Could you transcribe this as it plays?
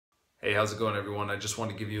Hey, how's it going, everyone? I just want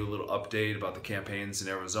to give you a little update about the campaigns in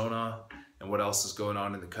Arizona and what else is going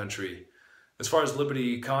on in the country. As far as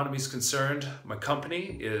Liberty Economy is concerned, my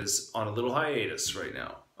company is on a little hiatus right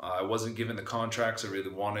now. I wasn't given the contracts I really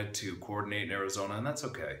wanted to coordinate in Arizona, and that's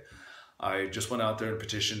okay. I just went out there and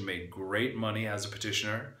petitioned, made great money as a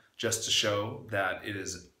petitioner, just to show that it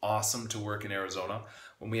is awesome to work in Arizona.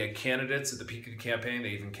 When we had candidates at the peak of the campaign, they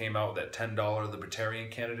even came out with that $10 libertarian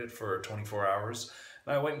candidate for 24 hours.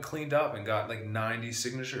 And I went and cleaned up and got like 90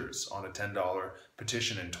 signatures on a $10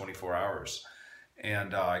 petition in 24 hours.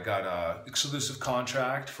 And I got an exclusive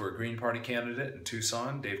contract for a Green Party candidate in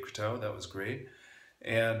Tucson, Dave Croteau. That was great.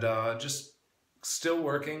 And just still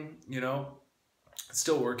working,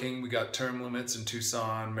 still working. We got term limits in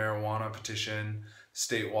Tucson, marijuana petition,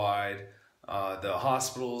 statewide. The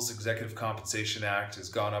hospital's Executive Compensation Act has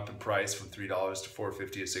gone up in price from $3 to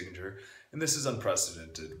 $4.50 a signature. And this is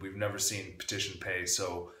unprecedented. We've never seen petition pay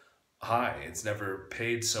so high. It's never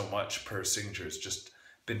paid so much per signature. It's just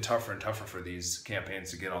been tougher and tougher for these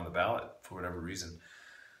campaigns to get on the ballot for whatever reason.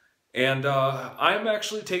 And I'm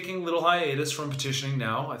actually taking a little hiatus from petitioning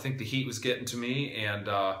now. I think the heat was getting to me, and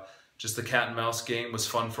just the cat and mouse game was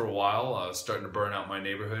fun for a while. I was starting to burn out my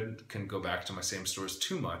neighborhood. Couldn't go back to my same stores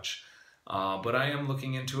too much. But I am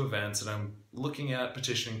looking into events, and I'm looking at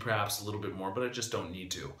petitioning perhaps a little bit more, but I just don't need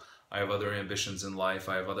to. I have other ambitions in life.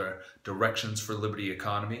 I have other directions for Liberty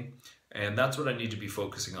Economy, and that's what I need to be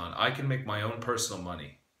focusing on. I can make my own personal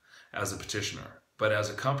money as a petitioner, but as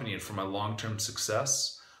a company and for my long-term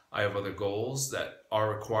success, I have other goals that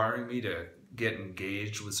are requiring me to get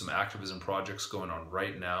engaged with some activism projects going on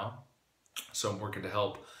right now. So I'm working to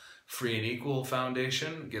help Free and Equal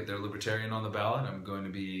Foundation get their libertarian on the ballot. I'm going to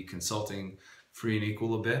be consulting Free and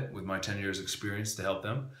Equal a bit with my 10 years experience to help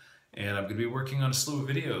them. And I'm going to be working on a slew of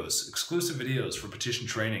videos, exclusive videos for petition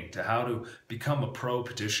training to how to become a pro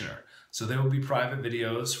petitioner. So there will be private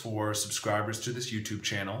videos for subscribers to this YouTube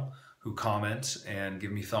channel who comment and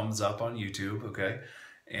give me thumbs up on YouTube, okay?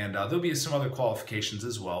 And there'll be some other qualifications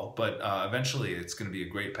as well, but eventually it's going to be a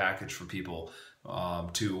great package for people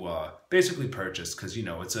to basically purchase, because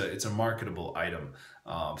it's a marketable item,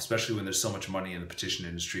 especially when there's so much money in the petition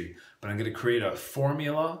industry. But I'm going to create a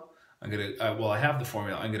formula. I have the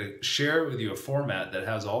formula. I'm going to share with you a format that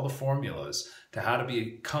has all the formulas to how to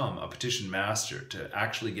become a petition master, to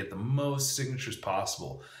actually get the most signatures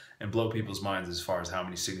possible and blow people's minds as far as how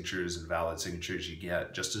many signatures and valid signatures you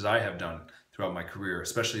get, just as I have done throughout my career,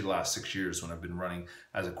 especially the last 6 years when I've been running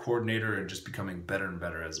as a coordinator and just becoming better and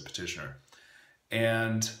better as a petitioner.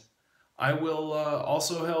 And I will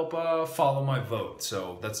also help Follow My Vote.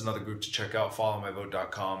 So that's another group to check out,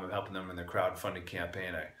 followmyvote.com. I'm helping them in their crowdfunding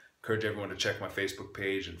campaign. I encourage everyone to check my Facebook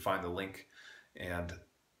page and find the link and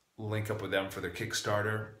link up with them for their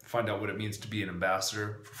Kickstarter. Find out what it means to be an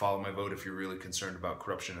ambassador for Follow My Vote if you're really concerned about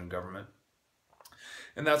corruption in government.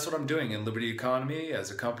 And that's what I'm doing in Liberty Economy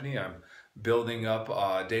as a company. I'm building up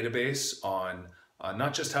a database on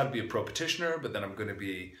not just how to be a pro petitioner, but then I'm going to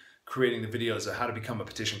be creating the videos of how to become a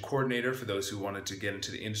petition coordinator for those who wanted to get into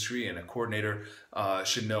the industry. And a coordinator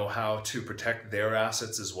should know how to protect their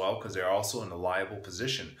assets as well, because they're also in a liable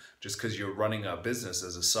position. Just because you're running a business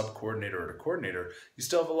as a sub-coordinator or a coordinator, you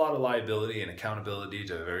still have a lot of liability and accountability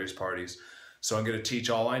to various parties. So I'm going to teach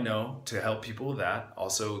all I know to help people with that.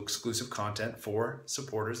 Also exclusive content for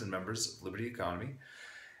supporters and members of Liberty Economy.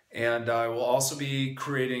 And I will also be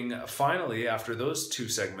creating, finally, after those 2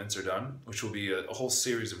 segments are done, which will be a whole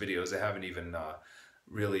series of videos. I haven't even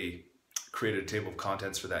really created a table of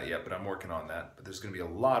contents for that yet, but I'm working on that. But there's going to be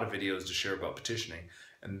a lot of videos to share about petitioning.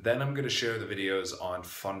 And then I'm going to share the videos on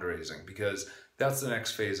fundraising, because that's the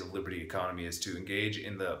next phase of Liberty Economy, is to engage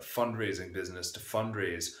in the fundraising business, to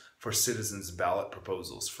fundraise for citizens' ballot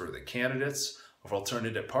proposals for the candidates of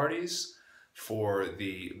alternative parties, for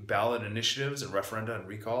the ballot initiatives and referenda and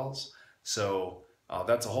recalls. So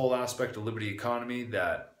that's a whole aspect of Liberty Economy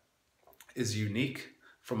that is unique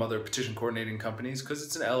from other petition coordinating companies, because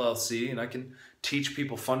it's an LLC and I can teach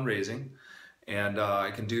people fundraising, and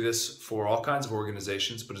I can do this for all kinds of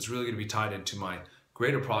organizations, but it's really going to be tied into my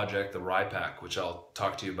greater project, the RIPAC, which I'll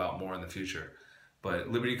talk to you about more in the future.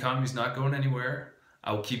 But Liberty Economy is not going anywhere.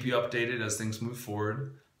 I will keep you updated as things move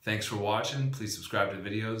forward. Thanks for watching. Please subscribe to the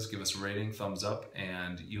videos, give us a rating, thumbs up,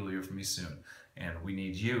 and you'll hear from me soon. And we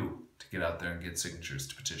need you to get out there and get signatures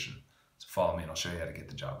to petition. So follow me and I'll show you how to get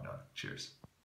the job done. Cheers.